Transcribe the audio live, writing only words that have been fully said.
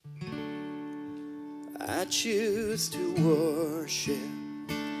I choose to worship,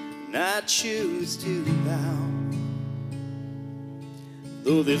 and I choose to bow.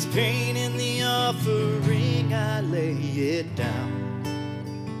 Though there's pain in the offering, I lay it down.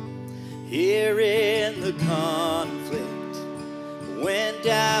 Here in the conflict, when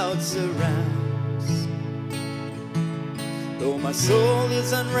doubt surrounds, though my soul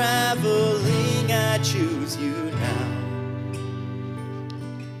is unraveling, I choose you now.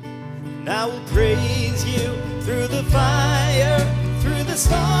 And I will praise you through the fire, through the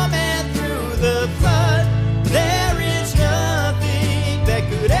storm and through the flood. There is nothing that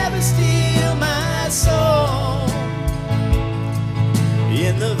could ever steal my soul.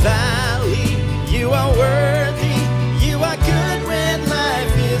 In the valley, you are worthy, you are good when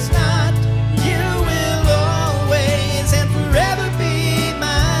life is not. You will always and forever be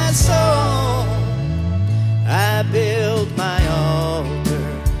my soul. I build my altar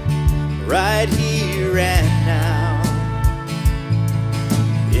right here and now.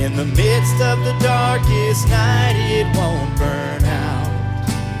 In the midst of the darkest night, it won't burn out.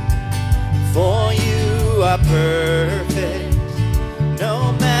 For you are perfect,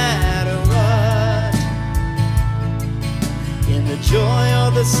 no matter what. In the joy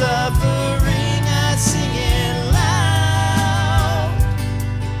or the suffering, I sing it loud.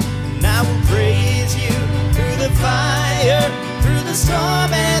 And I will praise you through the fire, through the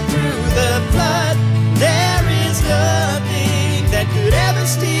storm and through the flood. There is nothing that could ever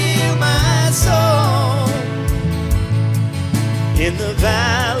steal my soul. In the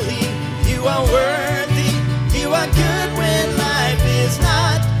valley, you are worthy, you are good when life is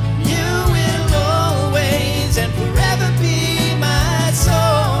not. You will always and forever be my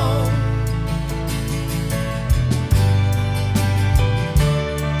soul.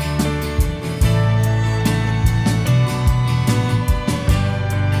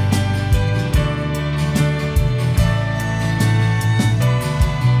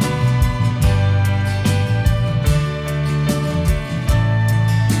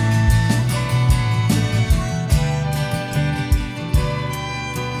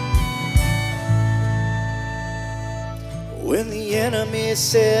 When the enemy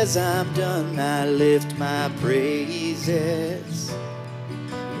says I'm done, I lift my praises.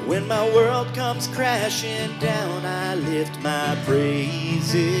 When my world comes crashing down, I lift my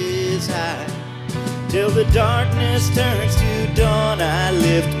praises high. Till the darkness turns to dawn, I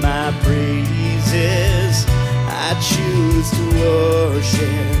lift my praises. I choose to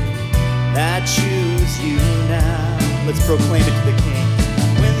worship, I choose you now. Let's proclaim it to the King.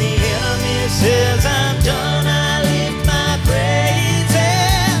 When the enemy says I'm done, I lift my praises.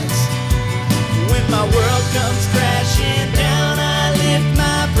 When my world comes crashing down, I lift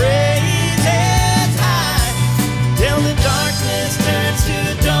my praises high. Till the darkness turns to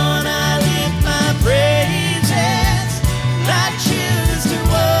dawn, I lift my praises. I choose to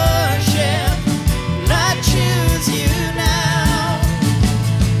worship, I choose you now.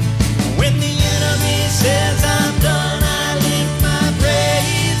 When the enemy says I'm done, I lift my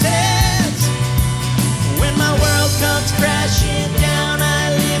praises. When my world comes crashing down,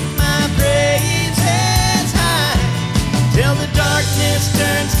 I lift my praises high. Till the darkness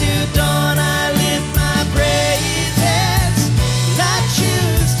turns to dawn, I lift my praises. I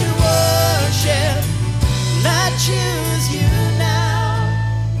choose to worship, I choose you now.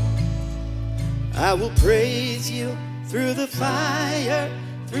 I will praise you through the fire,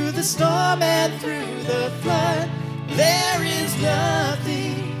 through the storm and through the flood. There is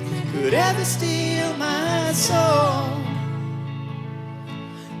nothing could ever steal my soul.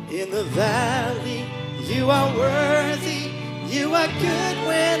 In the valley, you are worthy, you are good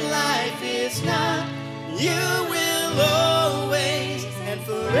when life is not. You will always and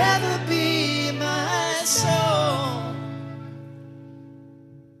forever be